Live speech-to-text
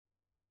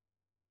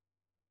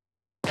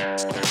What's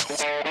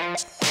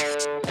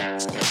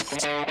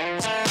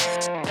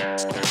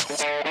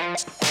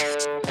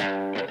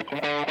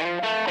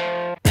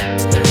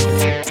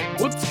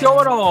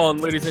going on,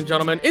 ladies and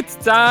gentlemen? It's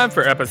time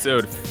for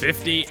episode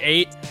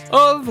 58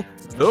 of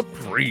the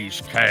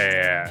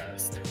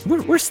Preachcast.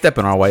 We're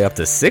stepping our way up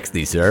to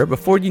 60, sir.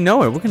 Before you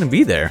know it, we're going to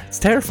be there. It's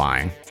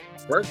terrifying.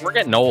 We're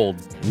getting old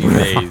these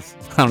days.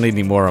 I don't need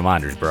any more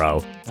reminders,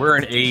 bro. We're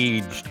an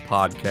aged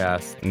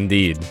podcast.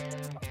 Indeed.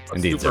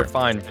 Indeed, Super sir.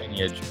 fine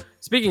vintage.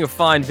 Speaking of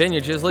fine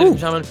vintages, ladies and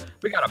gentlemen,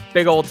 we got a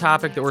big old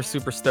topic that we're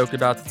super stoked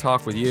about to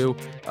talk with you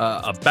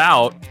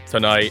about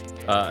tonight,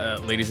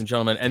 ladies and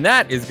gentlemen, and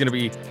that is going to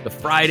be the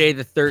Friday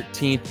the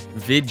 13th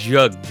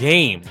video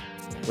game,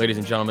 ladies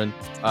and gentlemen.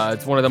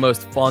 It's one of the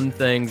most fun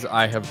things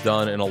I have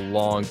done in a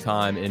long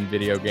time in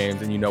video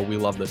games, and you know we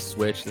love the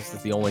Switch. This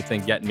is the only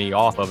thing getting me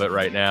off of it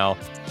right now.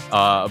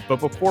 But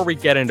before we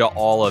get into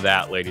all of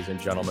that, ladies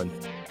and gentlemen,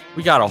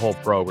 we got a whole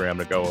program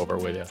to go over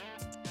with you.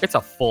 It's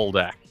a full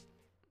deck.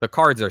 The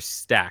cards are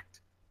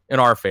stacked in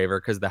our favor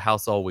because the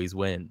house always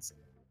wins.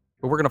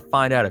 But we're going to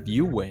find out if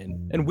you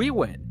win and we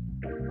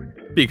win.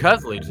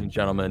 Because, ladies and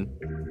gentlemen,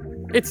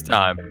 it's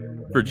time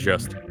for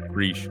Just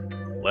Reach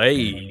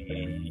Play.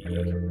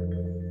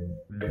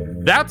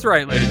 That's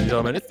right, ladies and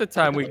gentlemen. It's the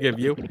time we give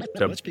you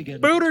to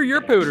booter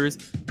your pooters.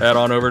 Head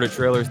on over to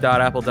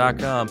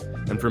trailers.apple.com.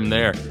 And from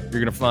there, you're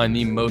going to find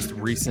the most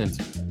recent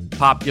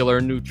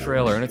popular new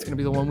trailer. And it's going to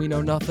be the one we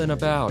know nothing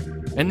about.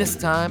 And this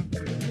time,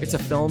 it's a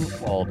film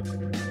called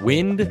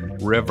Wind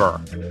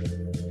River.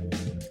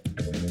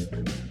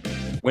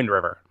 Wind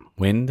River.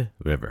 Wind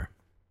River.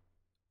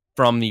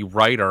 From the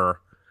writer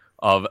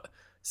of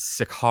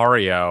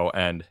Sicario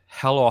and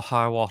Hell or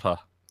High Water.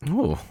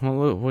 Oh,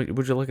 well,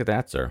 would you look at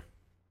that, sir?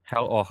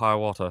 Hell or High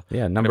Water.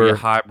 Yeah, Gonna be a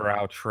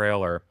highbrow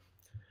trailer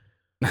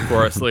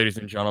for us, ladies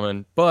and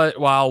gentlemen. But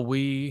while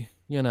we,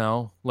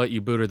 let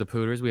you booter the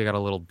pooters, we got a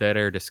little dead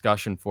air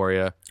discussion for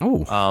you.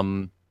 Oh.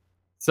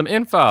 Some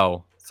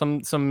info,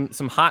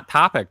 some hot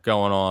topic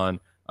going on.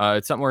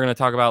 It's something we're going to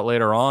talk about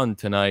later on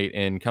tonight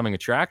in coming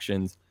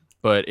attractions,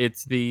 but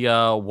it's the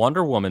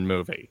Wonder Woman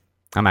movie.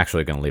 I'm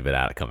actually going to leave it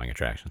out of coming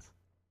attractions.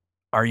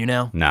 Are you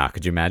now? Nah,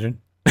 could you imagine?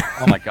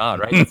 Oh my God,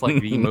 right? It's like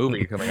the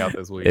movie coming out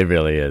this week. It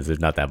really is. There's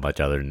not that much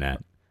other than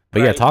that. But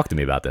Right. yeah, talk to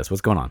me about this.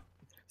 What's going on?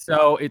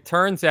 So it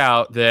turns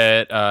out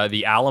that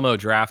the Alamo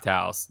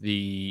Drafthouse,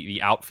 the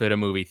outfit of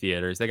movie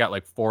theaters, they got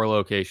like 4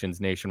 locations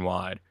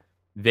nationwide.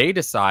 They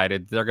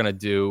decided they're going to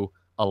do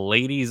a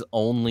ladies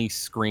only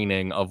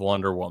screening of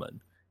Wonder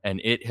Woman. And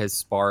it has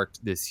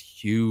sparked this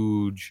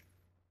huge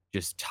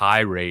just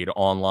tirade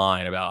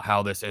online about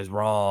how this is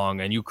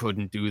wrong. And you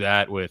couldn't do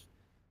that with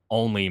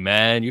only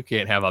men. You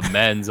can't have a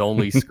men's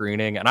only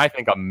screening. And I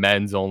think a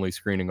men's only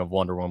screening of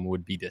Wonder Woman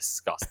would be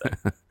disgusting.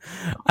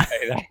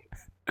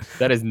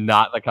 That is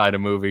not the kind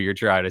of movie you're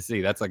trying to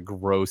see. That's a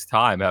gross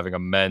time having a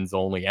men's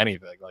only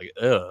anything. Like,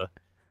 ugh.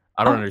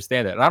 I don't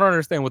understand it. And I don't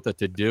understand what the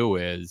to-do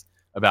is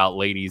about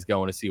ladies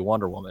going to see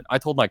Wonder Woman. I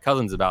told my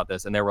cousins about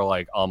this, and they were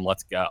like,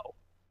 let's go.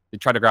 They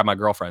tried to grab my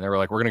girlfriend. They were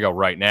like, we're going to go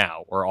right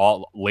now. We're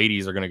all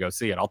ladies are going to go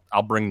see it.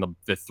 I'll bring the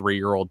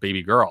 3-year-old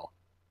baby girl.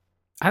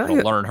 I'll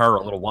learn her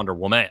a little Wonder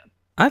Woman.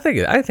 I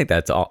think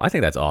that's all. I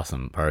think that's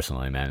awesome,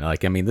 personally, man.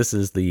 Like, I mean, this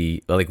is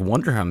the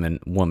Wonder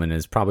Woman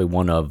is probably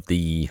one of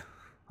the.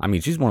 I mean,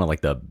 she's one of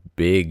like the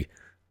big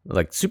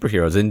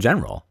superheroes in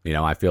general.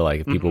 I feel like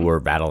if people were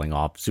battling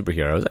off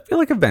superheroes, I feel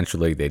like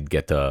eventually they'd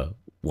get to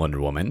Wonder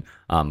Woman,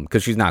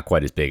 because she's not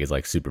quite as big as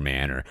like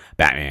Superman or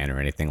Batman or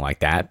anything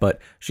like that,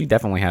 but she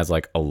definitely has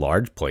like a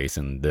large place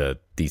in the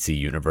DC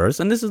universe.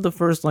 And this is the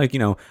first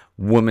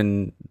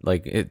woman,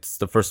 it's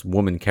the first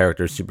woman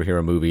character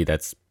superhero movie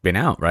that's been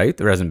out, right?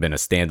 There hasn't been a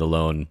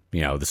standalone,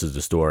 this is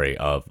the story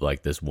of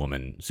like this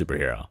woman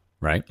superhero,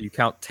 right? Do you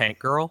count Tank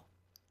Girl?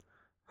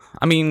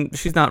 I mean,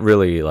 she's not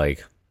really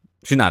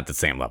she's not at the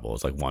same level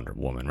as like Wonder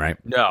Woman, right?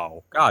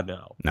 No, God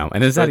no. No,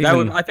 and is that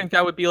even? I think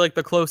that would be like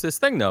the closest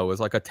thing though, is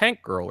like a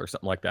Tank Girl or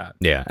something like that.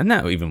 Yeah, and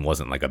that even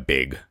wasn't like a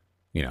big,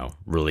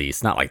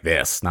 release. Not like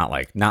this. Not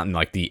in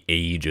like the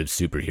age of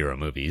superhero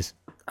movies.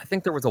 I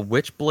think there was a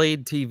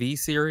Witchblade TV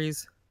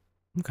series.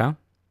 Okay.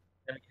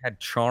 That had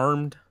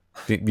Charmed.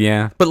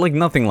 Yeah, but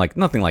nothing like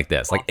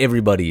this. Like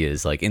everybody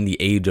is like in the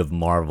age of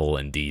Marvel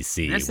and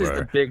DC. This is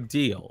the big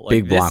deal.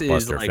 Big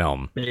blockbuster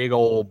film. Big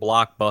old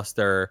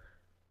blockbuster.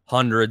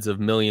 Hundreds of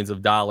millions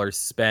of dollars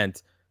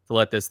spent to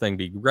let this thing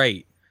be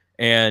great.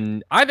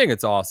 And I think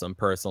it's awesome,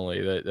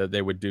 personally, that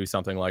they would do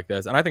something like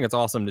this. And I think it's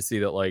awesome to see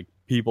that like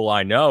people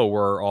I know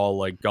were all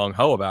like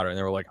gung-ho about it. And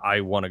they were like, I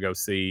want to go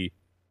see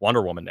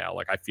Wonder Woman now.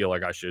 Like, I feel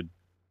like I should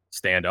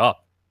stand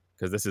up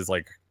because this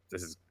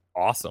is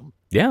awesome.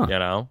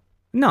 Yeah.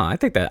 No, I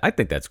think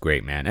that's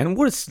great, man. And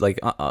what's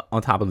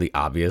on top of the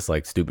obvious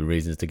stupid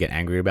reasons to get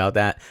angry about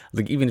that,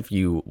 even if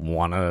you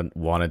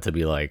wanted to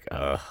be I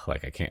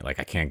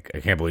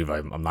can't believe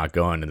I'm not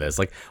going to this.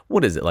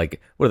 What is it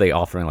what are they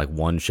offering?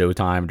 One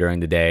showtime during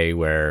the day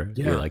where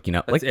you're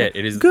that's it.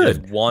 It is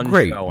good, one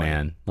great showing.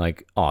 man,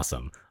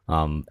 awesome.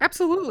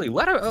 Absolutely.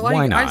 Let her, Why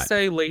like I not?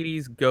 say,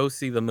 ladies, go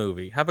see the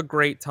movie. Have a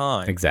great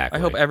time. Exactly.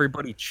 I hope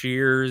everybody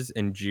cheers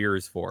and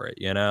jeers for it,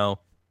 you know?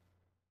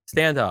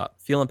 Stand up,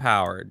 feel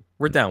empowered.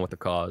 We're down with the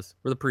cause.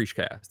 We're the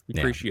Preachcast. We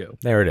Yeah. preach you.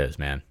 There it is,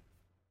 man.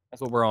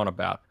 That's what we're on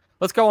about.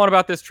 Let's go on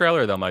about this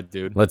trailer, though, my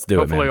dude. Let's do it,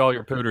 Hopefully man. all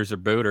your pooters are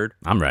bootered.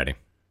 I'm ready.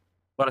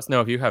 Let us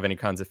know if you have any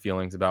kinds of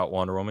feelings about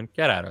Wonder Woman.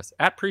 Get at us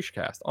at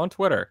Preachcast on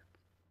Twitter.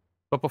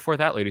 But before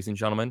that, ladies and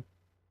gentlemen,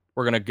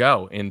 we're going to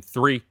go in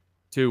 3,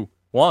 2,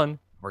 1.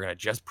 We're going to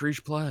just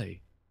preach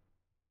play.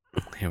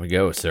 Here we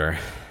go, sir.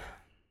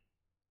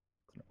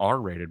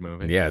 R-rated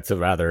movie. Yeah, it's a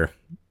rather...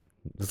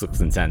 This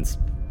looks intense.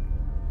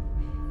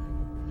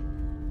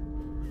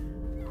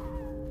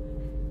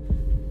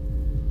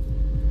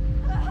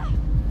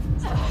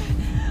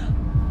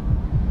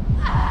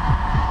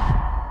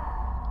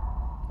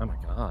 Oh my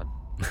god.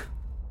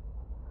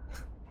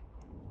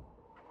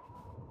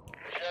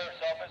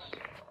 Sheriff's office.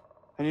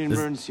 I need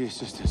emergency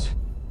assistance.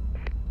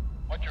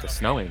 The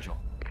Snow Angel.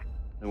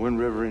 The Wind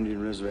River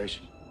Indian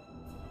Reservation.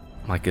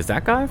 Like, is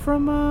that guy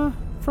from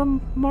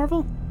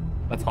Marvel?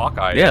 That's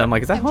Hawkeye. Yeah, I'm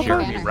like, is that I'm Hawkeye?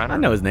 Jeremy Renner. I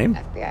know his name.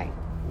 FBI.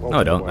 No,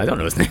 I don't. I don't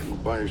know his name.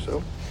 By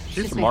yourself?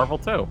 She's from Marvel,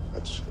 too.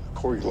 That's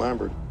Corey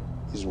Lambert.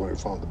 He's the one who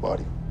found the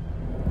body.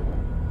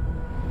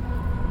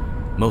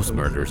 Most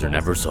murders are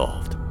never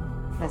solved.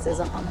 This is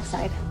a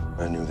homicide.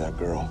 I knew that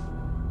girl.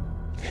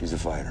 She's a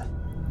fighter.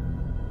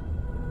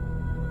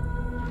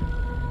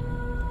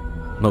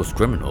 Most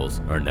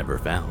criminals are never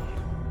found.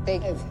 They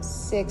have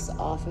 6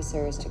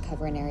 officers to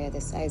cover an area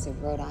the size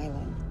of Rhode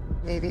Island.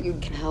 Maybe you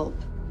can help.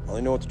 I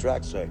only know what the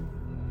tracks say.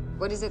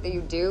 What is it that you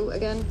do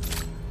again?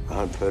 I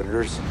hunt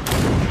predators.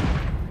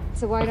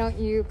 So why don't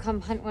you come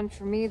hunt one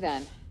for me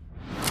then?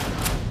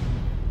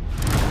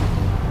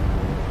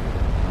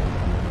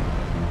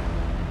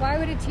 Why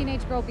would a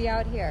teenage girl be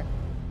out here?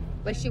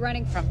 What's she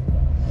running from?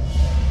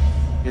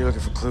 You're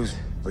looking for clues,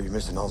 but you're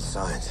missing all the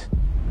signs.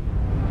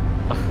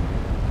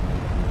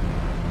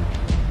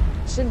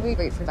 Should we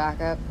wait for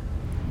backup?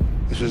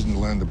 This isn't the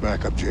land of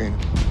backup, Jane.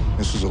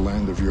 This is a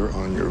land of you're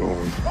on your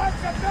own.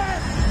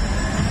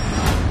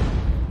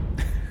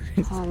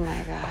 Oh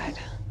my god.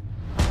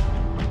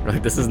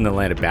 Like, this isn't the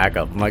land of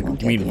backup. I'm like,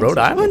 you mean Rhode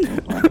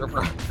Island?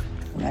 No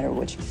matter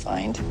what you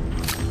find.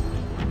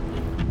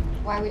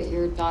 Why would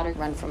your daughter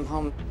run from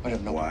home? I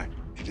don't know why.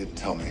 He didn't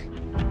tell me.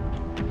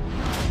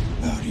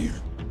 Out here.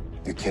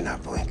 You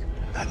cannot blink.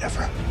 Not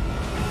ever.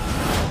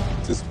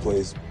 This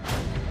place.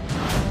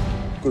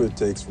 What it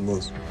takes from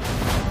us.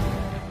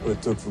 What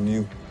it took from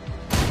you.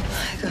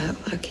 I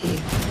got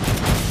lucky.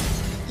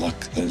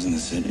 Luck lives in the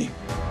city.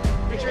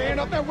 Get your hand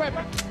off that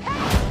weapon!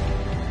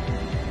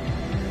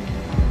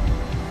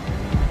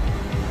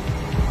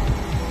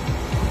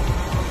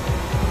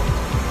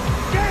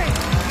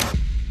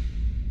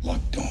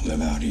 Luck don't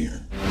live out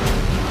here.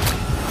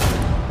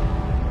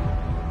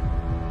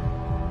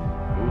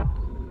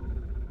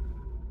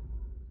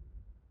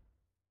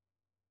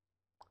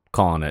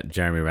 Calling it.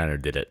 Jeremy Renner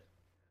did it.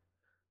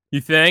 You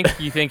think?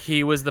 You think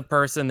he was the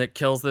person that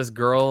kills this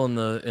girl in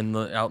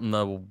the out in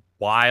the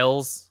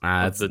wilds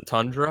of the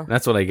tundra?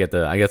 That's what I get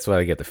the. I guess what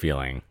I get the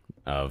feeling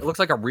of. It looks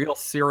like a real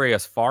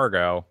serious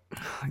Fargo.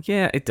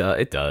 Yeah, it does.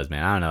 It does,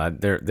 man. I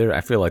don't know. They're.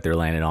 I feel like they're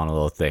landing on a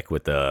little thick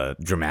with the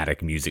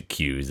dramatic music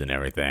cues and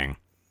everything.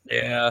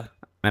 Yeah.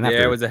 And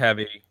Yeah, it was a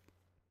heavy.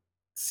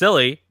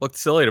 Silly. Looked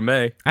silly to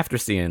me. after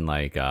seeing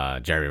like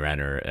Jeremy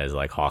Renner as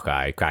like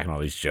Hawkeye cracking all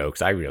these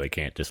jokes, I really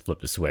can't just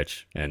flip the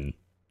switch and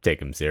take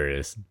him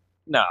serious.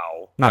 No.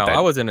 Not that-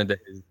 I wasn't into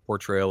his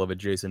portrayal of a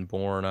Jason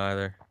Bourne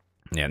either.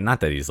 Yeah, not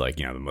that he's like,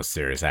 the most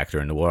serious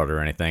actor in the world or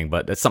anything,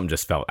 but that something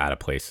just felt out of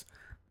place.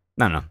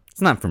 No,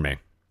 it's not for me.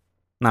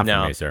 Not for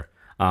No. me, sir.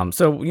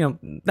 So,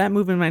 that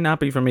movie might not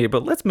be for me,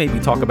 but let's maybe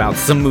talk about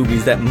some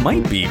movies that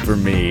might be for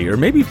me, or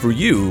maybe for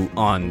you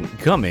on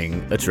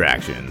Coming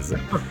Attractions.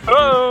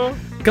 Oh!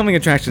 Coming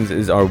Attractions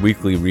is our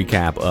weekly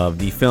recap of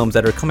the films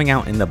that are coming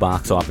out in the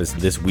box office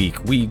this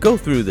week. We go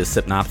through the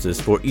synopsis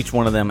for each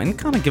one of them and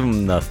kind of give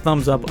them the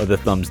thumbs up or the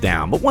thumbs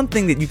down. But one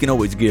thing that you can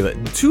always give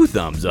 2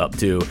 thumbs up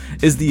to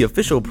is the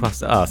official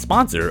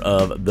sponsor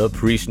of the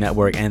Preach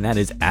Network, and that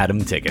is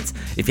Atom Tickets.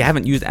 If you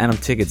haven't used Atom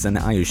Tickets, then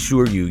I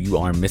assure you, you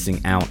are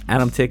missing out.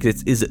 Atom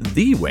Tickets is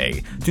the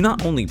way to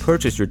not only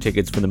purchase your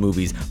tickets for the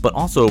movies, but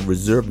also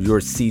reserve your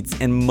seats,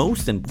 and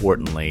most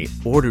importantly,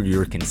 order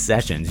your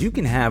concessions. You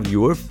can have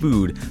your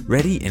food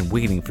ready and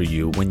waiting for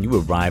you when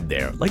you arrive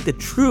there, like the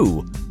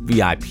true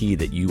VIP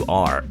that you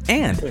are.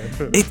 And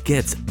it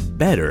gets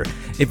better.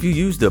 If you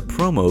use the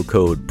promo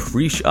code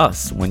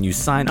PREACHUS when you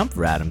sign up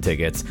for Atom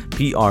Tickets,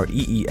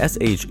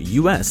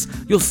 PREESHUS,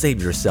 you'll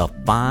save yourself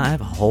 $5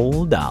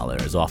 whole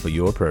off of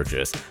your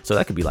purchase. So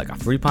that could be like a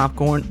free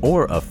popcorn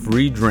or a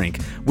free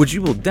drink, which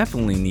you will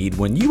definitely need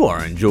when you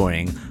are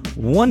enjoying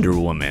Wonder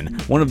Woman,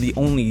 one of the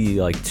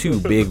only 2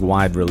 big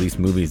wide release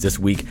movies this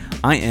week.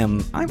 I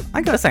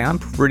gotta say, I'm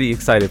pretty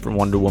excited for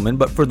Wonder Woman,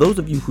 but for those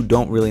of you who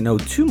don't really know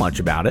too much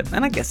about it,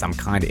 and I guess I'm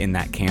kind of in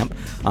that camp,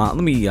 let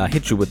me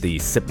hit you with the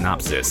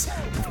synopsis.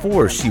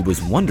 Before she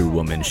was Wonder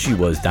Woman, she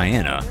was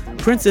Diana,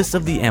 Princess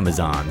of the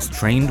Amazons,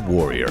 trained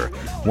warrior.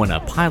 When a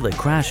pilot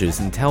crashes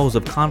and tells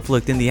of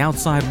conflict in the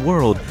outside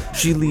world,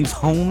 she leaves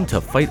home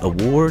to fight a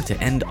war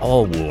to end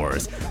all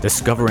wars,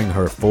 discovering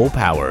her full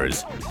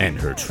powers and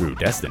her true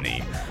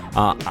destiny.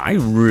 I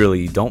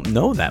really don't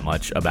know that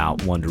much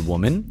about Wonder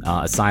Woman,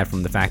 aside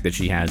from the fact that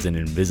she has an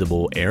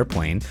invisible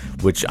airplane,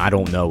 which I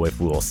don't know if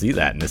we'll see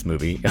that in this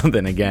movie.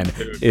 Then again,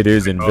 it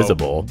is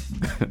invisible.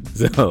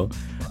 So,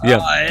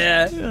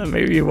 yeah,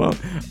 maybe you won't.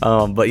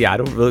 But yeah, I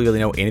don't really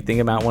know anything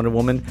about Wonder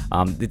Woman.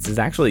 This is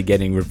actually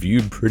getting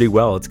reviewed pretty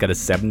well. It's got a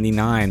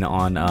 79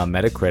 on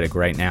Metacritic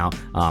right now.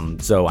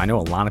 So I know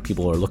a lot of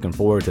people are looking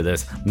forward to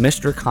this.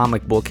 Mr.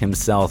 Comic Book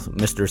himself,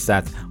 Mr.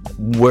 Seth,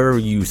 where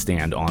you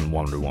stand on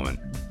Wonder Woman?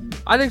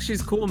 I think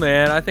she's cool,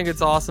 man. I think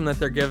it's awesome that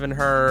they're giving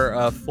her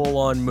a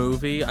full-on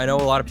movie. I know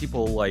a lot of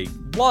people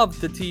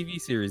loved the TV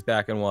series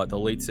back in the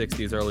late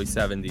 60s, early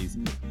 70s.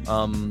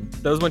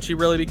 That was when she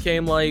really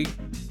became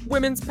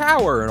women's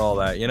power and all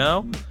that, you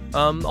know?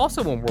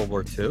 Also in World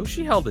War II,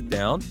 she held it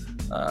down.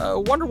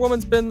 Wonder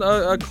Woman's been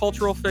a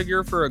cultural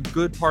figure for a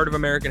good part of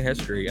American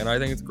history, and I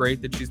think it's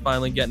great that she's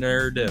finally getting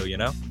her due, you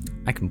know?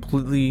 I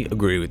completely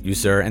agree with you,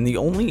 sir. And the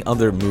only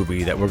other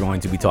movie that we're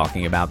going to be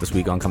talking about this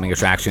week on Coming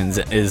Attractions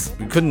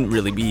couldn't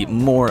really be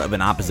more of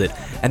an opposite,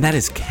 and that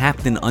is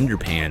Captain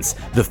Underpants,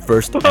 the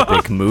first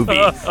epic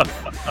movie.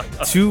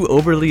 Two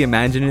overly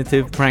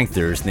imaginative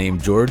pranksters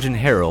named George and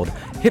Harold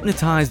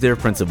hypnotize their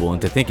principal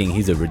into thinking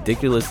he's a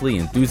ridiculously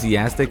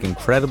enthusiastic,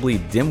 incredibly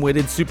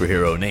dim-witted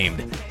superhero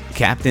named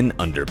Captain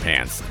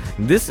Underpants.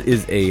 This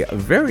is a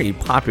very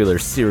popular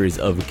series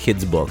of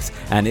kids' books,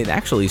 and it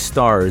actually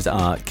stars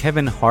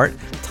Kevin Hart,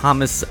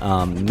 Thomas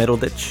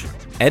Middleditch,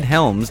 Ed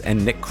Helms,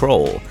 and Nick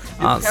Kroll.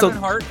 Kevin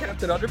Hart,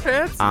 Captain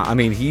Underpants? I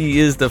mean, he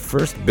is the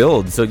first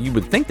build, so you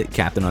would think that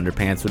Captain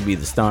Underpants would be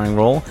the starring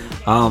role.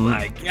 Oh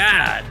my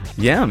god!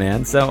 Yeah,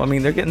 man. So I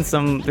mean, they're getting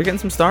some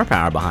star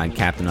power behind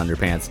Captain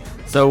Underpants.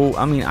 So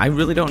I mean, I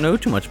really don't know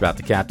too much about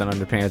the Captain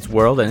Underpants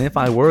world, and if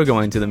I were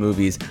going to the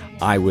movies,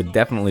 I would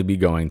definitely be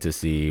going to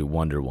see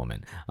Wonder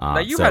Woman. Now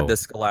you had the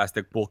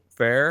Scholastic Book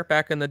Fair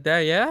back in the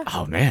day, yeah?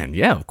 Oh man,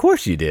 yeah, of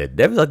course you did.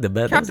 That was the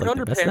best. Captain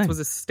Underpants was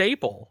a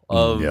staple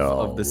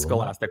of the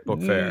Scholastic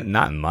Book Fair.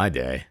 Not in my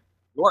day.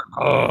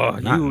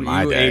 Not in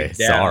my day.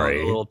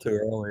 Sorry, a little too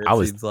early. I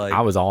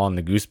was all in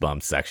the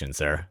Goosebumps section,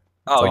 sir.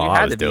 Oh, you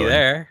had to be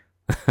there.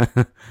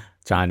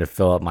 Trying to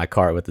fill up my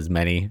cart with as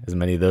many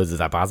of those as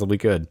I possibly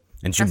could.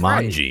 And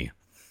Jumanji. Right.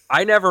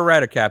 I never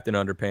read a Captain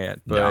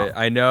Underpants, but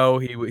I know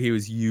he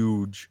was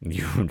huge.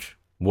 Huge.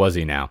 Was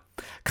he now?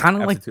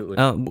 Kind of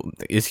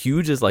is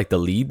huge as the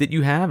lead that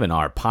you have in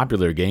our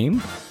popular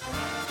game?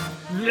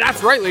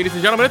 That's right, ladies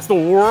and gentlemen. It's the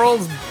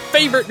world's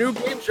favorite new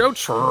game show,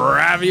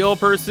 Trivial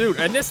Pursuit.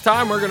 And this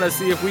time we're going to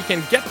see if we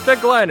can get the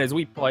Glen as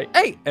we play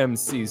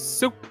AMC's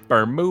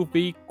Super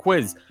Movie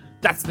Quiz.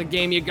 That's the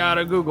game you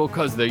gotta Google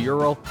because the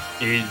URL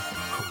is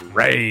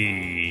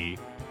cray.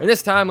 And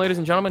this time, ladies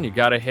and gentlemen, you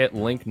gotta hit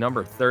link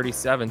number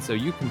 37 so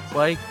you can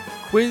play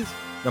quiz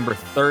number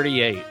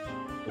 38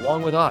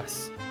 along with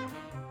us.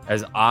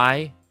 As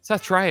I,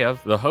 Seth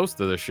Trayev, the host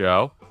of the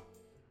show,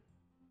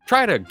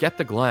 try to get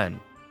the Glen,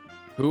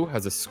 who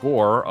has a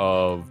score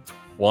of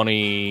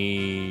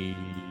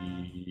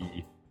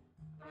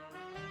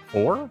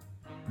 24?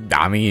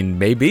 I mean,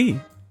 maybe.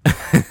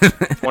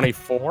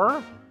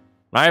 24?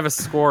 I have a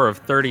score of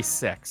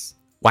 36.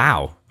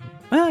 Wow.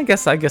 Well, I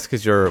guess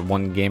because you're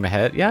one game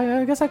ahead. Yeah,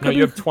 I guess I could. No,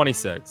 you have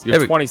 26. You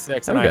have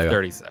 26, and I have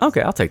 36.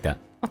 Okay, I'll take that.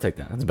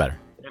 That's better.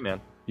 Hey,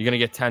 man. You gonna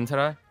get 10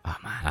 today? Oh,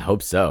 man, I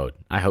hope so,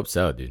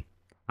 dude.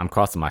 I'm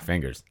crossing my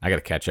fingers. I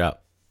gotta catch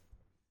up.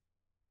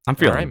 I'm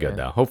feeling good,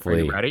 though.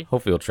 Hopefully, ready?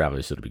 Hopefully,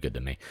 Travis will be good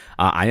to me.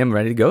 I am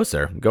ready to go,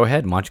 sir. Go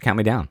ahead. Why don't you count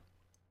me down?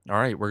 All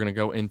right, we're gonna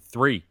go in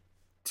 3,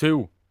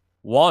 2,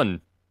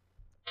 1.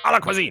 A la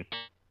cuisine.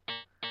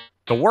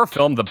 The war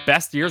film The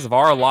Best Years of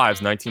Our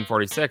Lives,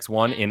 1946,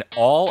 won in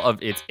all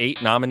of its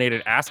 8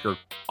 nominated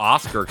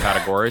Oscar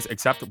categories,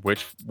 except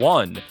which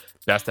one?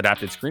 Best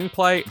Adapted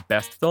Screenplay,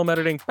 Best Film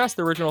Editing, Best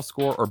Original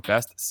Score, or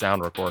Best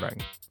Sound Recording?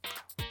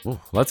 Ooh,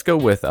 let's go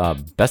with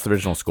Best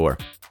Original Score.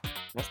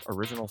 Best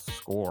Original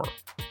Score.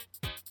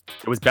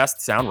 It was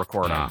Best Sound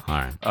Recording. All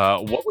right.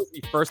 What was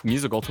the first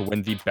musical to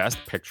win the Best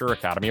Picture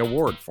Academy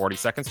Award?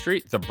 42nd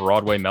Street, The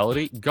Broadway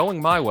Melody,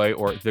 Going My Way,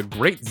 or The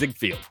Great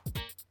Ziegfeld?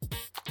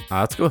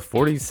 Let's go with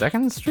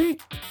 42nd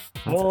Street.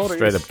 That's a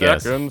straight up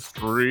guess. 42nd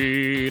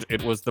Street.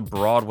 It was The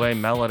Broadway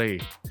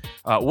Melody.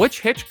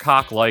 Which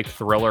Hitchcock-like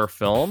thriller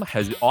film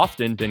has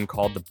often been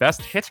called the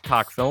best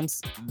Hitchcock film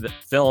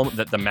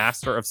that the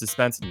master of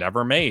suspense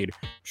never made?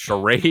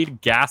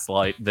 Charade,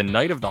 Gaslight, The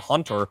Night of the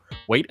Hunter,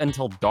 Wait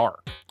Until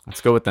Dark. Let's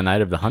go with The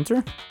Night of the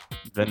Hunter.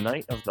 The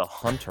Night of the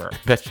Hunter.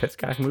 Best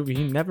Hitchcock movie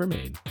he never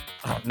made.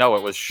 No,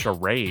 it was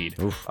Charade.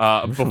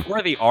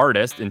 Before The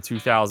Artist in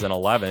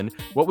 2011,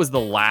 what was the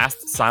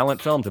last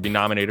silent film to be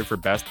nominated for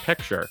Best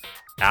Picture?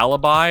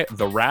 Alibi,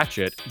 The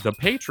Ratchet, The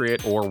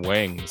Patriot, or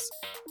Wings?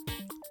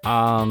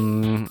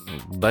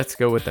 Let's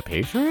go with The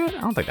Patriot.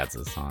 I don't think that's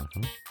a song.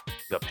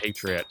 The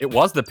Patriot. It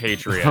was The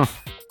Patriot.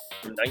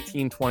 from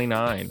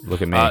 1929.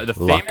 Look at me. The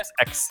Luck. famous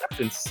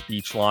acceptance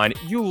speech line,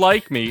 "You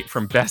like me,"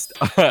 from Best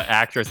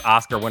Actress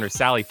Oscar winner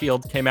Sally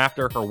Field came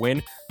after her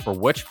win for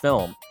which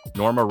film?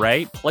 Norma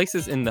Ray,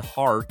 Places in the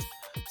Heart,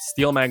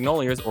 Steel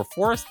Magnolias, or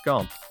Forrest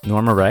Gump?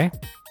 Norma Ray?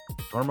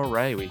 Norma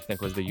Ray, we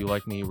think, was the "You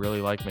Like Me, You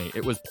Really Like Me."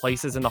 It was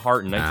Places in the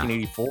Heart in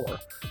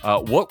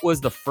 1984. What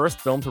was the first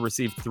film to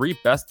receive 3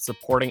 Best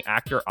Supporting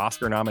Actor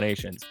Oscar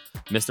nominations?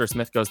 Mr.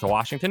 Smith Goes to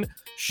Washington,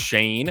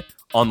 Shane,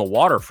 On the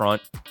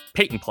Waterfront,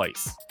 Peyton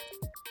Place.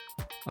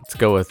 Let's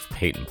go with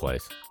Peyton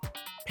Place.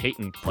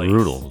 Peyton Place.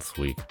 Brutal this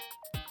week.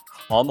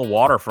 On the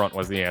Waterfront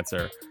was the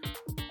answer.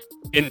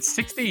 In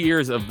 60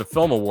 years of the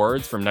Film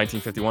Awards from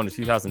 1951 to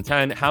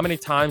 2010, how many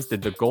times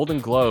did the Golden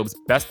Globes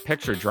Best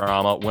Picture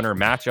Drama winner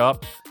match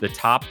up the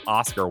top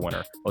Oscar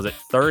winner? Was it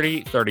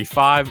 30,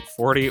 35,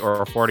 40,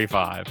 or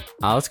 45?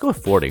 Let's go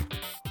with 40.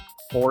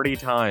 40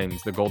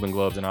 times the Golden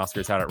Globes and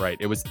Oscars had it right.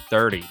 It was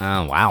 30.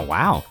 Oh,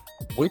 wow.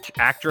 Which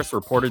actress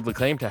reportedly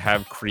claimed to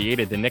have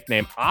created the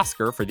nickname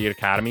Oscar for the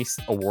Academy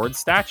Awards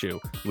statue?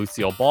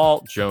 Lucille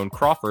Ball, Joan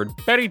Crawford,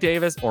 Bette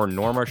Davis, or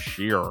Norma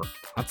Shearer?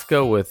 Let's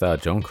go with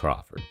Joan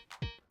Crawford.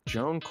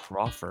 Joan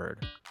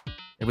Crawford.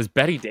 It was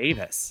Bette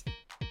Davis.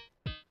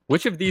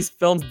 Which of these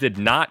films did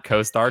not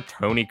co-star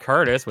Tony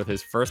Curtis with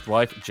his first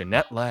wife,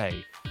 Jeanette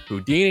Leigh?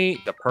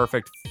 Houdini, The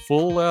Perfect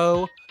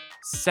Foolo,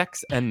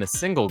 Sex and the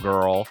Single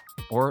Girl,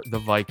 or The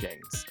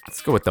Vikings?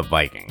 Let's go with the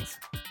Vikings.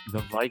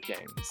 The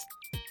Vikings.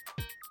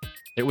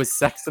 It was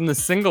Sex and the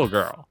Single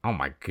Girl. Oh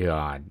my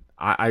god.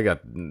 I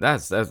got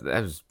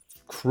that was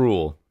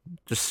cruel.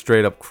 Just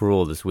straight up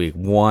cruel this week.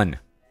 1.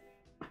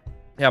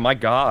 Yeah, my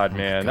God,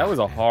 man. That was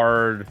a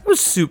hard... It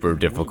was super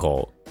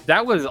difficult.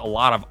 That was a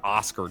lot of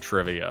Oscar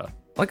trivia.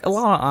 Like a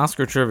lot of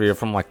Oscar trivia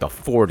from like the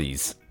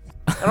 40s.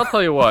 And I'll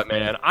tell you what,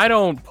 man. I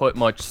don't put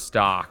much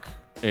stock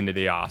into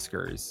the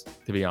Oscars,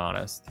 to be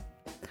honest.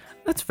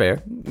 That's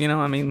fair. You know,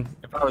 I mean...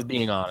 If I was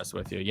being honest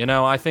with you. You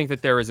know, I think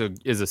that there is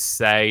a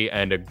say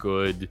and a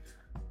good...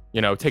 You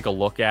know, take a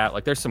look at.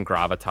 Like, there's some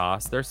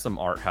gravitas. There's some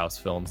art house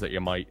films that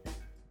you might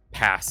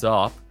pass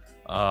up.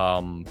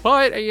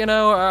 But, you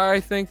know, I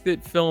think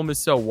that film is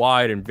so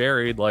wide and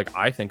varied. Like,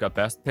 I think a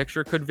Best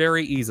Picture could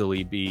very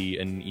easily be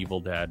an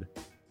Evil Dead.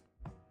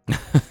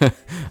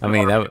 I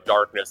mean, that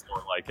Darkness,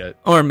 more like it.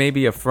 Or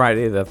maybe a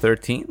Friday the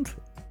 13th.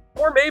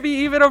 Or maybe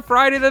even a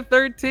Friday the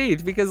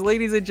 13th. Because,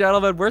 ladies and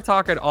gentlemen, we're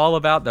talking all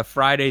about the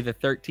Friday the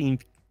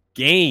 13th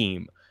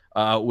game.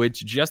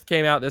 Which just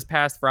came out this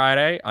past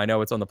Friday. I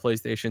know it's on the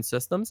PlayStation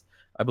systems.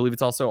 I believe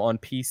it's also on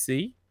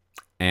PC.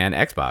 And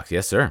Xbox,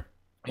 yes, sir.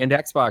 And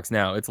Xbox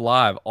now. It's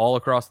live all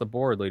across the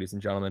board, ladies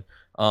and gentlemen.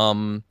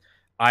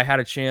 I had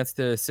a chance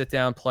to sit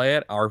down, play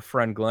it. Our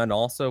friend Glenn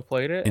also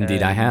played it.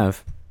 Indeed, I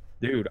have.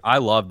 Dude, I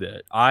loved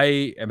it.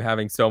 I am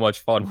having so much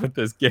fun with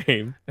this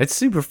game. It's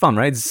super fun,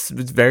 right? It's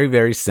very,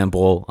 very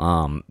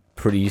simple.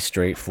 Pretty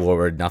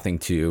straightforward. Nothing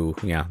too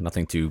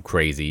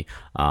crazy.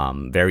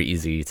 Very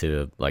easy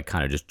to like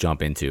kind of just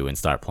jump into and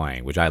start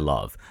playing, which I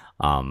love.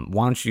 Why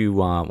don't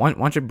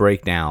you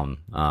break down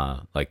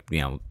like, you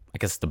know, I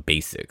guess the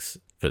basics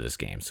for this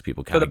game so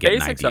people kind of get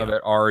an idea. The basics of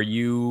it are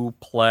you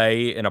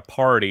play in a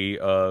party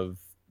of,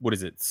 what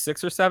is it,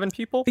 6 or 7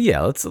 people?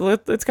 Yeah,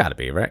 it's got to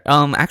be, right?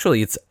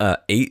 Actually, it's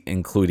 8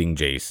 including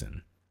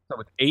Jason. So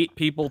with 8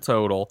 people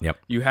total. Yep.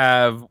 You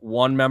have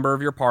one member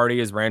of your party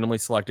is randomly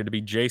selected to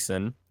be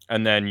Jason,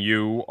 and then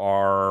you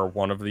are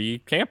one of the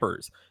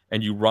campers,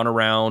 and you run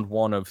around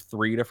one of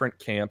 3 different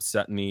camps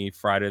set in the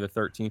Friday the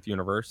 13th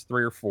universe,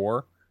 3 or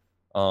 4.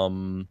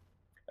 And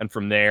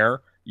from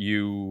there,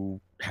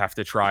 you have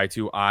to try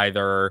to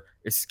either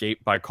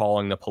escape by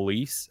calling the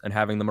police and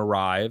having them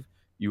arrive.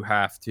 You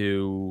have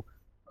to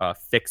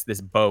fix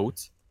this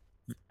boat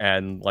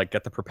and like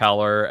get the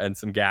propeller and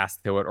some gas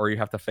to it, or you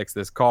have to fix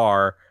this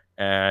car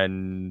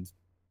and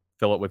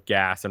fill it with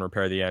gas and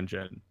repair the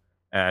engine.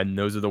 And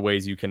those are the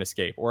ways you can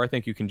escape. Or I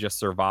think you can just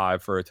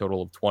survive for a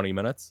total of 20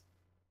 minutes.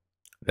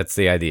 That's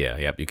the idea.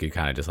 Yep, you could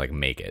kind of just like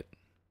make it.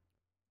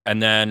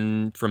 And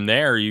then from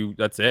there,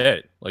 that's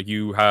it. Like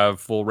you have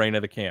full reign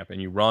of the camp, and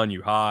you run,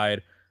 you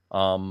hide.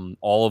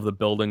 All of the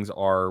buildings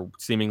are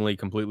seemingly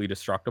completely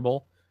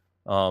destructible.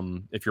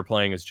 If you're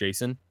playing as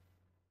Jason,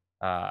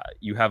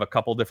 you have a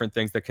couple different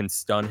things that can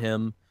stun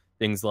him.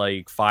 Things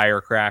like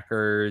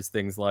firecrackers,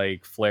 things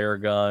like flare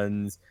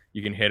guns.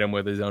 You can hit him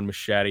with his own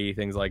machete,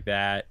 things like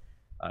that.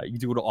 You can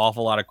do an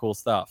awful lot of cool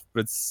stuff,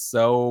 but it's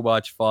so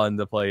much fun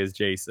to play as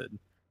Jason.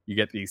 You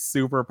get these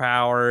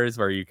superpowers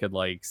where you could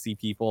like see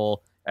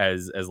people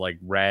as like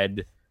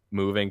red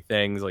moving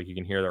things, like you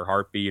can hear their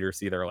heartbeat or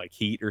see their like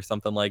heat or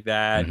something like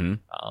that.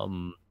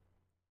 Mm-hmm.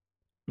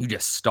 You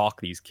just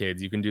stalk these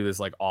kids. You can do this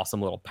like awesome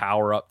little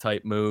power up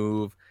type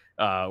move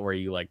where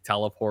you like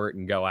teleport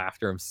and go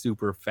after them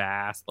super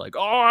fast. Like,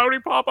 oh, how did he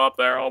pop up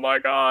there? Oh my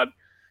god.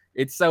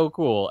 It's so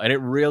cool, and it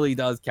really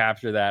does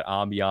capture that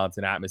ambiance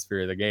and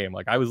atmosphere of the game.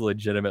 Like I was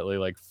legitimately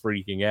like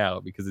freaking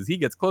out because as he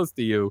gets close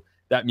to you,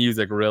 that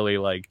music really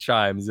like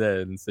chimes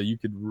in, so you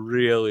could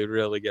really,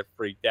 really get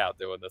freaked out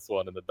doing this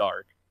one in the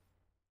dark.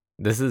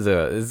 This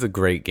is a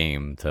great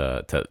game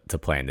to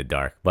play in the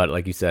dark. But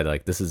like you said,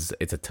 like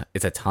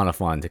it's a ton of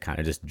fun to kind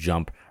of just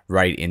jump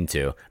right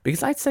into,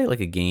 because I'd say like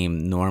a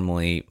game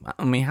normally,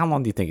 I mean, how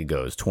long do you think it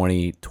goes?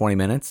 20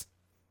 minutes?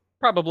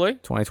 Probably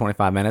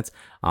 25 minutes.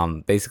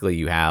 Basically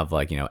you have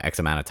like, X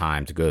amount of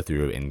time to go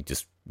through and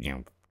just,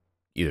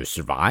 either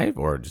survive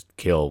or just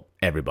kill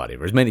everybody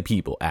or as many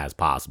people as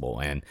possible.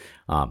 And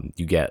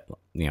you get,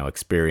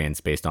 experience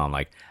based on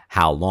like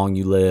how long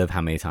you live,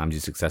 how many times you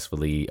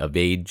successfully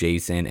evade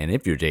Jason, and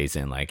if you're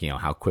Jason, like,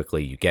 how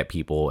quickly you get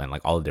people, and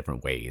like all the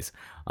different ways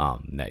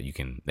that you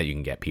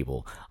can get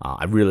people.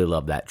 I really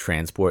love that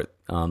transport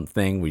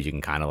thing where you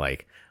can kind of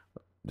like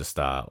just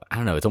I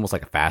don't know, it's almost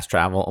like a fast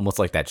travel, almost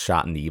like that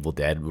shot in The Evil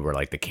Dead where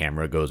like the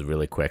camera goes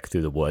really quick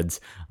through the woods.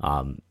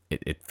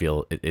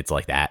 It's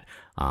like that.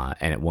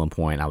 And at one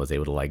point I was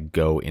able to like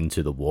go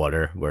into the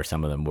water where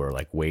some of them were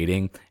like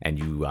waiting, and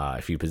you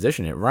if you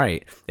position it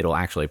right, it'll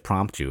actually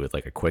prompt you with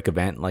like a quick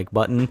event like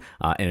button,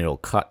 and it'll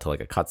cut to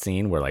like a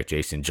cutscene where like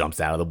Jason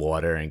jumps out of the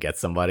water and gets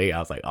somebody. I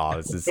was like, oh,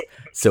 this is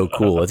so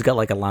cool. It's got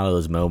like a lot of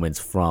those moments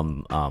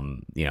from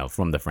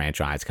from the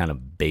franchise kind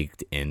of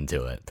baked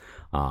into it.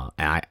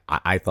 And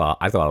I thought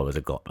it was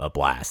a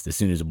blast. As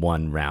soon as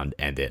one round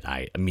ended,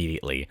 I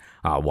immediately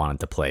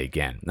wanted to play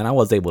again. And I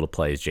was able to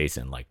play as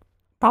Jason like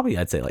probably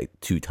I'd say like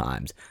 2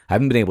 times. I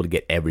haven't been able to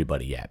get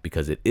everybody yet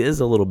because it is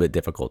a little bit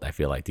difficult, I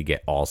feel like, to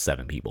get all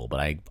 7 people.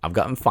 But I've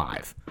gotten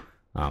 5.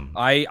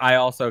 I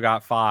also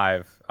got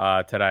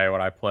 5 today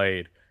when I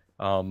played.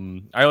 I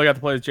only got to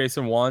play as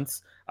Jason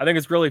once. I think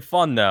it's really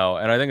fun though,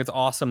 and I think it's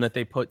awesome that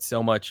they put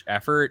so much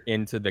effort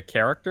into the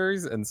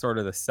characters and sort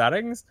of the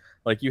settings.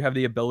 Like you have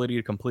the ability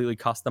to completely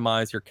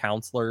customize your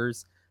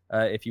counselors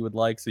if you would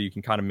like, so you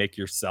can kind of make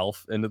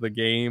yourself into the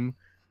game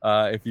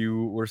if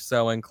you were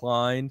so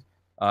inclined.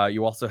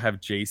 You also have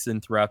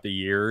Jason throughout the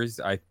years.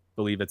 I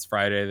believe it's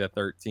Friday the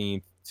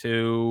 13th,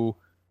 2,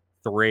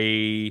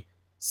 3,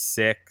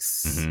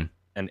 6,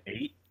 and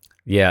 8.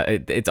 Yeah,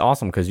 it's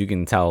awesome because you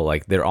can tell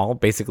like they're all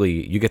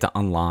basically, you get to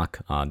unlock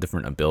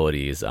different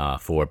abilities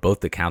for both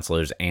the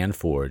counselors and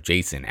for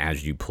Jason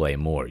as you play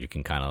more. You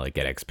can kind of like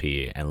get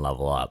XP and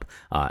level up,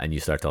 and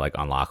you start to like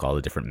unlock all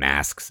the different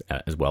masks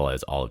as well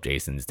as all of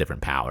Jason's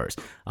different powers,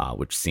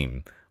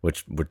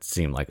 which would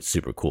seem like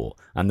super cool.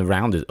 And the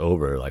round is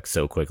over like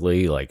so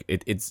quickly. Like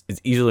it's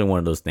easily one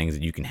of those things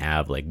that you can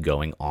have like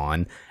going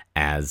on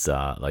as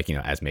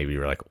as maybe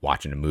you're like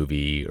watching a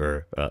movie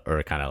or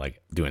kind of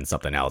like doing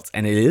something else.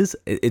 And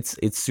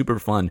it's super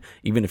fun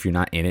even if you're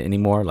not in it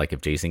anymore. Like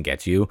if Jason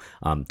gets you,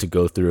 to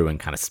go through and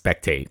kind of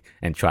spectate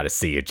and try to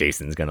see if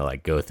Jason's gonna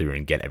like go through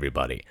and get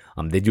everybody.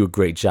 They do a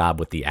great job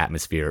with the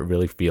atmosphere. It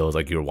really feels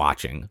like you're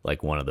watching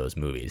like one of those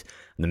movies.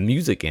 And the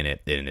music in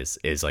it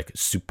is like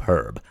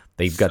superb.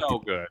 They've got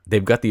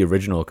they've got the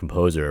original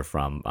composer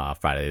from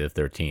Friday the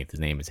 13th. His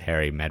name is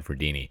Harry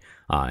Manfredini,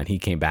 and he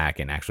came back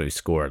and actually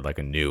scored like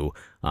a new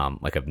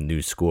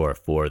score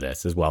for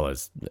this, as well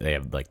as they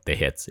have like the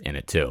hits in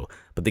it too.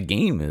 But the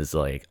game is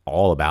like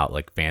all about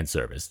like fan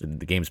service. The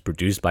game's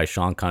produced by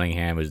Sean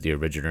Cunningham, who's the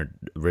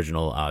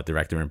original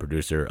director and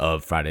producer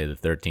of Friday the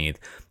 13th.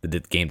 The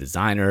game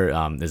designer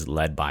is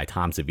led by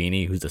Tom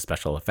Savini, who's the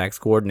special effects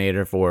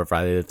coordinator for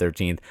Friday the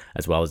 13th,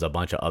 as well as a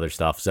bunch of other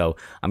stuff. So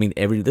I mean,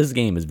 this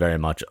game is very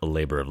much a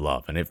labor of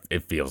love, and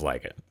it feels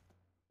like it.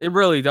 It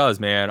really does,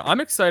 man. I'm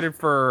excited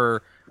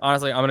for,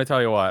 honestly, I'm going to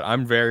tell you what,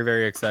 I'm very,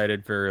 very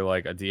excited for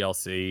like a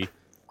DLC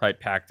type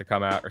pack to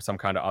come out or some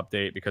kind of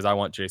update because I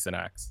want Jason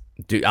X.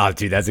 Dude,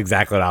 that's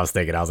exactly what I was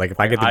thinking. I was like, if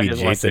I get to be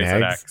Jason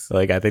X,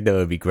 like I think that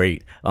would be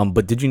great.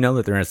 But did you know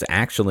that there is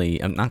actually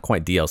not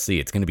quite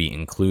DLC? It's going to be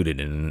included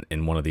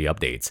in one of the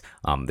updates.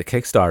 The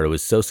Kickstarter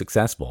was so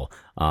successful.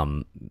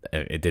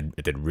 It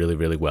did really,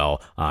 really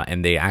well.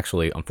 And they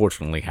actually,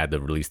 unfortunately, had to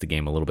release the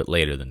game a little bit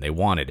later than they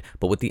wanted.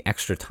 But with the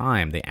extra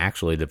time, they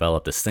actually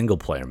developed a single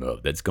player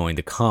mode that's going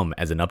to come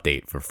as an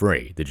update for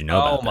free. Did you know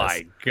about this? Oh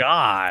my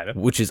god!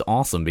 Which is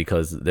awesome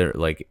because they're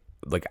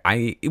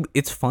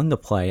it's fun to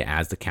play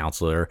as the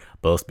counselor,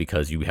 both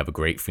because you have a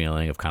great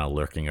feeling of kind of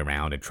lurking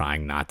around and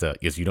trying not to,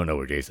 because you don't know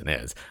where Jason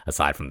is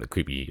aside from the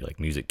creepy like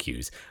music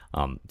cues.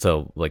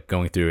 So like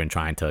going through and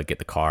trying to get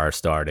the car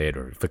started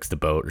or fix the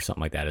boat or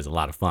something like that is a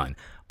lot of fun.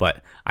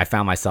 But I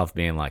found myself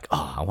being like,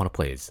 oh, I want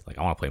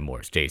to play more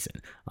as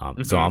Jason.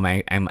 So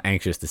I'm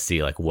anxious to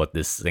see like what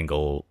this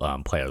single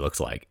player looks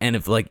like, and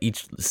if like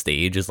each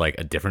stage is like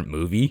a different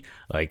movie,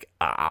 like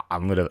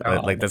I'm gonna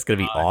that's gonna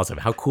be awesome.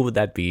 How cool would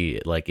that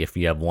be? Like if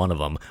you have one of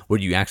them where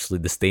you actually,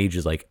 the stage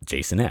is like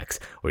Jason X,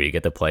 where you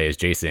get to play as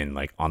Jason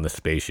like on the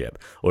spaceship,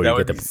 or that you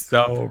would get be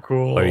so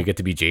cool, or you get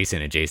to be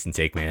Jason and Jason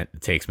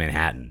takes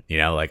Manhattan. You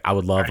know, like I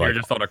would love you're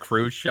just on a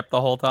cruise ship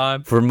the whole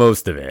time for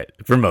most of it.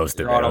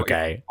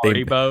 Okay.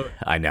 Boat.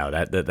 I know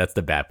that's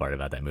the bad part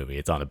about that movie.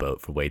 It's on a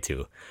boat for way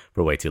too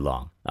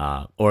long.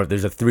 Or if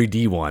there's a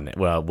 3D one,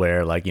 well,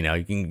 where like you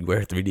can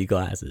wear 3D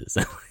glasses.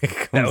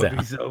 That would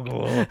be so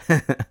cool.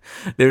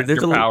 there's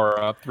your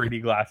power up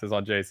 3D glasses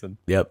on Jason.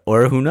 Yep.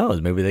 Or who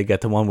knows? Maybe they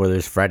get to one where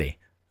there's Freddy.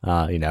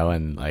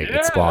 and like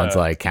it spawns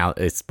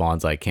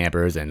like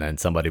campers, and then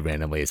somebody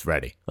randomly is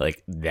ready.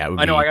 Like that would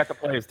be. I know I got to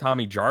play as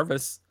Tommy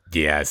Jarvis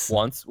Yes.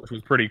 once, which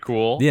was pretty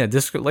cool. Yeah,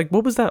 just like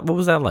what was that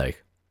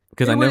like?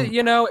 Because I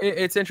know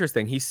it's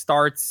interesting. You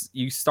start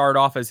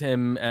off as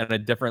him in a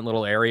different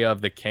little area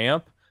of the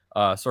camp,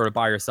 sort of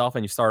by yourself,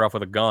 and you start off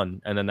with a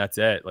gun, and then that's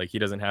it. Like he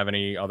doesn't have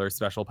any other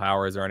special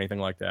powers or anything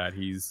like that.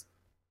 He's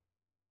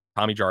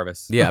Tommy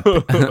Jarvis. Yeah,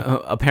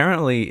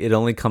 apparently it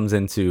only comes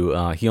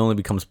into he only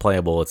becomes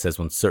playable, it says,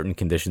 when certain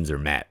conditions are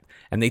met.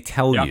 And they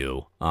tell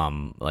you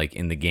like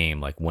in the game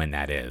like when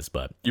that is,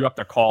 but you have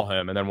to call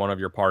him and then one of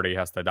your party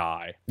has to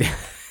die.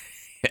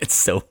 It's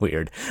so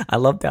weird. I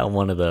loved how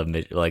one of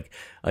the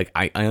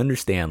I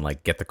understand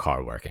like get the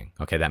car working.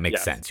 Okay, that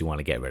makes sense. You want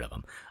to get rid of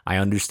them. I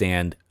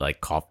understand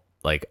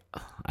I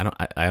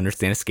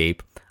understand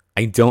escape.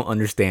 I don't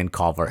understand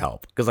call for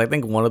help, because I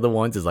think one of the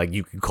ones is like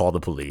you can call the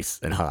police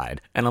and hide,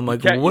 and I'm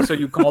like, what? So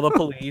you call the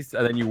police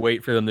and then you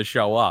wait for them to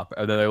show up,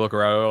 and then they look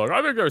around and they're like,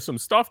 I think there's some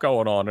stuff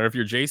going on. And if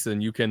you're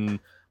Jason, you can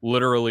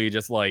literally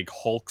just like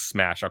Hulk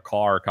smash a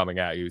car coming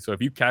at you. So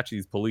if you catch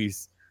these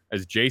police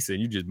as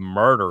Jason, you just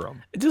murder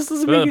them. It just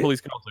doesn't. The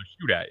police can also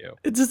shoot at you.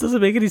 It just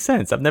doesn't make any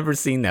sense. I've never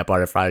seen that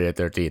part of Friday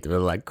the 13th. They're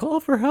like, call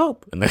for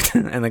help, and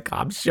the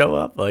cops show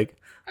up like.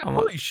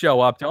 Police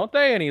show up, don't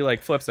they? And he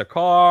like flips a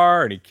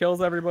car and he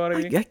kills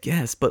everybody. I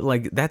guess, but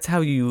like that's how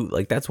you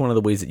like. That's one of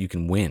the ways that you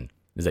can win,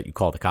 is that you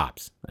call the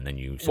cops and then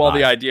you survive. Well,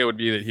 the idea would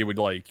be that he would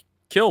like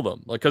kill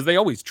them, like, because they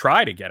always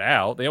try to get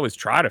out. They always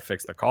try to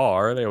fix the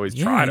car. They always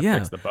try to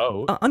fix the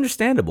boat.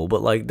 Understandable,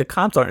 but like the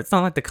cops aren't. It's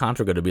not like the cops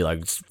are going to be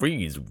like,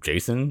 freeze,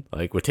 Jason.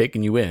 Like, we're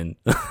taking you in.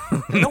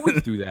 They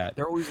always do that.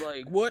 They're always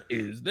like, what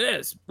is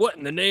this? What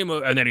in the name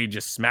of? And then he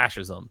just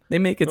smashes them. They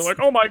make it. They're like,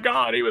 oh my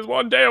god, he was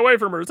one day away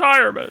from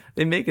retirement.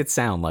 They make it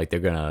sound like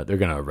they're gonna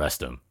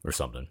arrest him or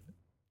something.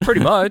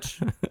 Pretty much.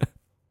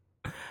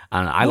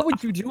 I don't know, what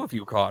would you do if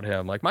you caught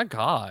him? Like, my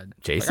God,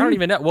 Jason. Like, I don't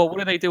even know. Well, what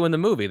do they do in the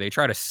movie? They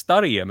try to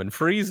study him and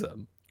freeze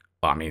him.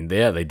 Well, I mean,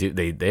 yeah, they do.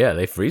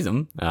 They freeze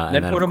him, and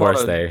then put of him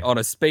course on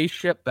a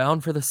spaceship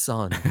bound for the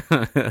sun.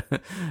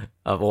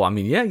 Well, I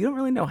mean, yeah, you don't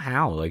really know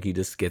how. Like, he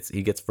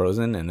gets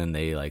frozen, and then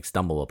they like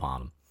stumble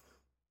upon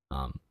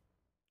him.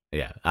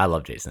 Yeah, I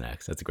love Jason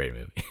X. That's a great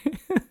movie.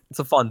 It's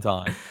a fun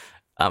time.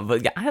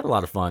 But yeah, I had a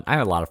lot of fun.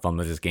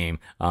 With this game.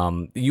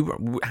 How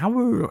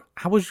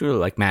was your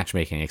like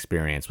matchmaking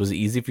experience? Was it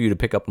easy for you to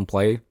pick up and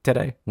play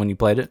today when you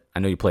played it? I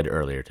know you played it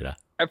earlier today.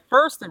 At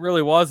first, it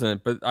really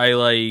wasn't, but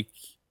I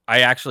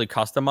actually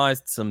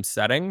customized some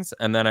settings,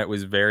 and then it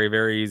was very,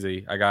 very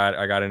easy. I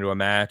got into a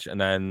match, and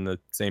then the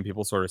same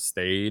people sort of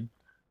stayed.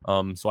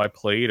 So I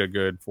played a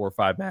good 4 or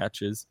 5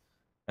 matches,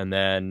 and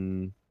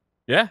then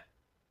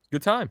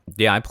good time.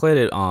 Yeah, I played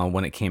it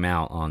when it came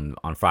out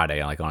on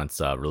Friday, like on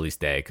its release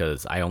day,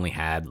 because I only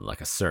had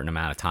like a certain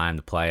amount of time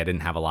to play. I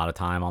didn't have a lot of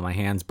time on my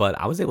hands, but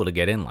I was able to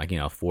get in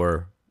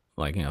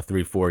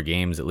 3, 4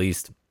 games at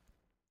least.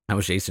 I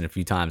was Jason a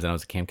few times, and I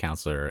was a camp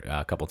counselor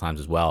a couple times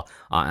as well.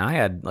 And I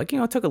had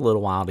it took a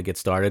little while to get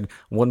started.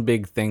 One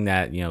big thing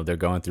that they're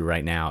going through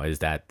right now is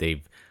that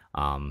they've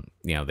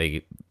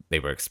they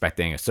were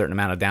expecting a certain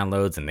amount of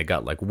downloads, and they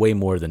got like way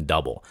more than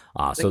double.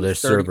 So their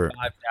server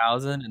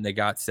 35,000, and they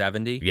got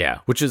 70. Yeah,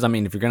 which is, I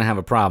mean, if you're gonna have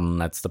a problem,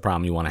 that's the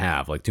problem you want to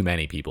have, like too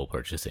many people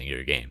purchasing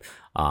your game.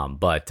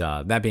 But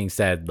that being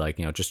said,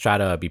 just try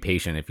to be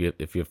patient.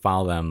 If you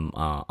follow them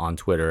on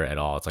Twitter at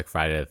all, it's like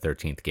Friday the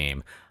 13th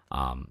game.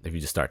 If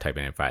you just start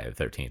typing in Friday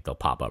the 13th, they'll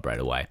pop up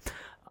right away.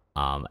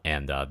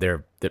 And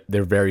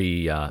they're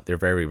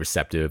very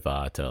receptive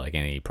to like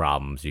any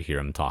problems. You hear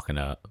them talking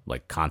to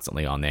like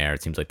constantly on there.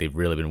 It seems like they've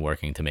really been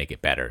working to make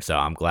it better. So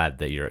I'm glad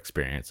that your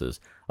experience is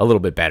a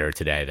little bit better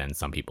today than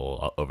some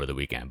people over the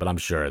weekend. But I'm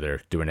sure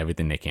they're doing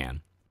everything they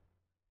can.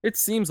 It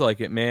seems like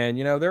it, man.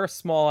 They're a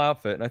small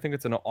outfit, and I think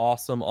it's an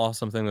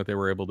awesome thing that they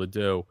were able to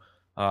do,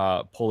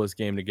 pull this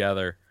game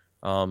together.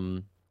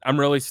 I'm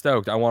really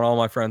stoked. I want all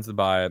my friends to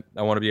buy it.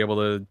 I want to be able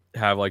to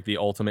have like the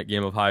ultimate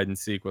game of hide and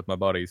seek with my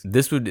buddies.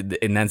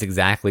 And that's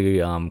exactly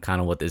kind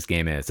of what this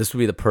game is. This would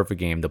be the perfect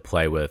game to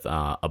play with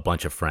a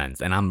bunch of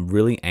friends. And I'm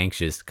really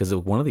anxious because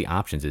one of the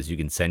options is you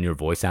can send your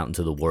voice out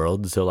into the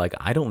world. So like,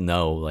 I don't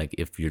know, like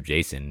if you're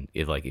Jason,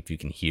 if you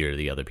can hear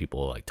the other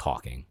people like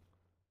talking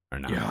or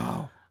not.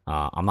 Yeah.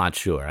 I'm not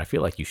sure. I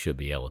feel like you should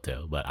be able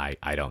to, but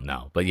I don't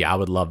know. But yeah, I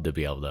would love to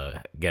be able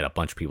to get a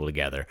bunch of people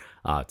together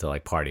to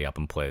like party up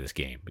and play this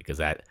game, because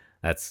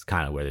that's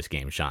kind of where this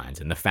game shines.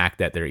 And the fact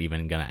that they're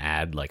even going to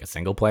add like a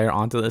single player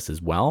onto this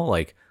as well,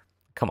 like,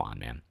 come on,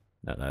 man.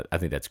 I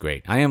think that's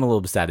great. I am a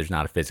little bit sad there's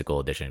not a physical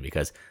edition,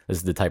 because this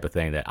is the type of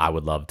thing that I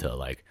would love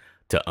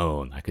to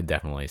own. I could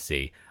definitely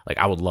see, like,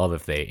 I would love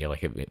if they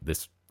if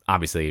this.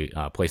 Obviously,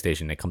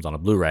 PlayStation, it comes on a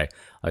Blu-ray.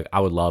 Like,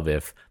 I would love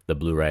if the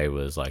Blu-ray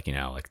was like,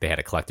 like they had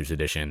a collector's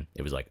edition.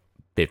 It was like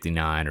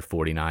 $59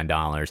 or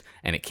 $49,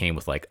 and it came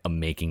with like a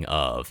making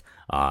of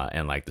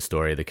and like the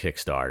story of the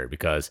Kickstarter,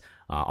 because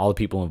all the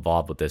people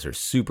involved with this are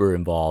super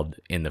involved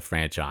in the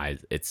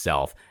franchise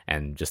itself,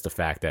 and just the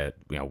fact that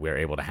we're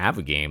able to have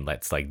a game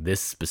that's like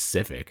this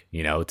specific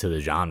to the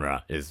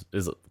genre is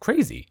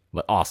crazy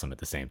but awesome at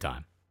the same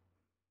time.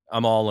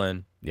 I'm all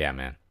in. Yeah,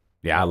 man.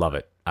 Yeah, I love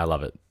it.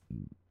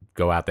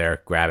 Go out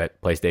there, grab it.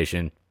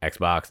 PlayStation,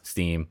 Xbox,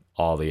 Steam,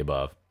 all the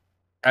above.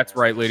 That's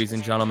right, ladies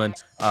and gentlemen.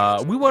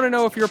 We want to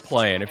know if you're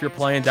playing. If you're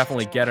playing,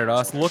 definitely get at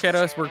us. Look at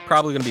us. We're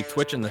probably going to be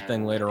twitching the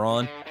thing later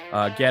on.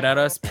 Get at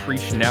us.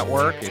 Preach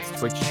Network. It's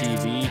Twitch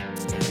TV.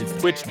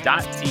 It's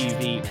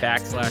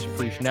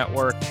twitch.tv/Preach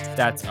Network.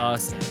 That's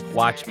us.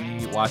 Watch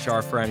me. Watch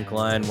our friend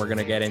Glenn. We're going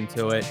to get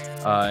into it.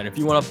 And if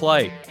you want to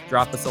play,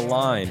 drop us a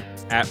line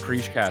at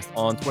PreachCast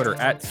on Twitter,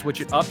 at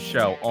Switch It Up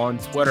Show on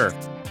Twitter.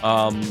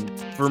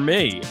 For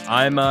me,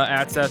 I'm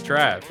at Seth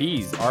Trav.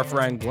 He's our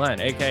friend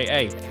Glenn,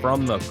 aka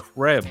From the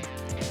Crib.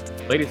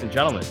 Ladies and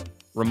gentlemen,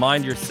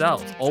 remind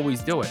yourselves,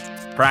 always do it.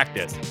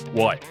 Practice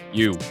what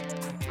you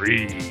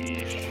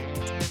preach.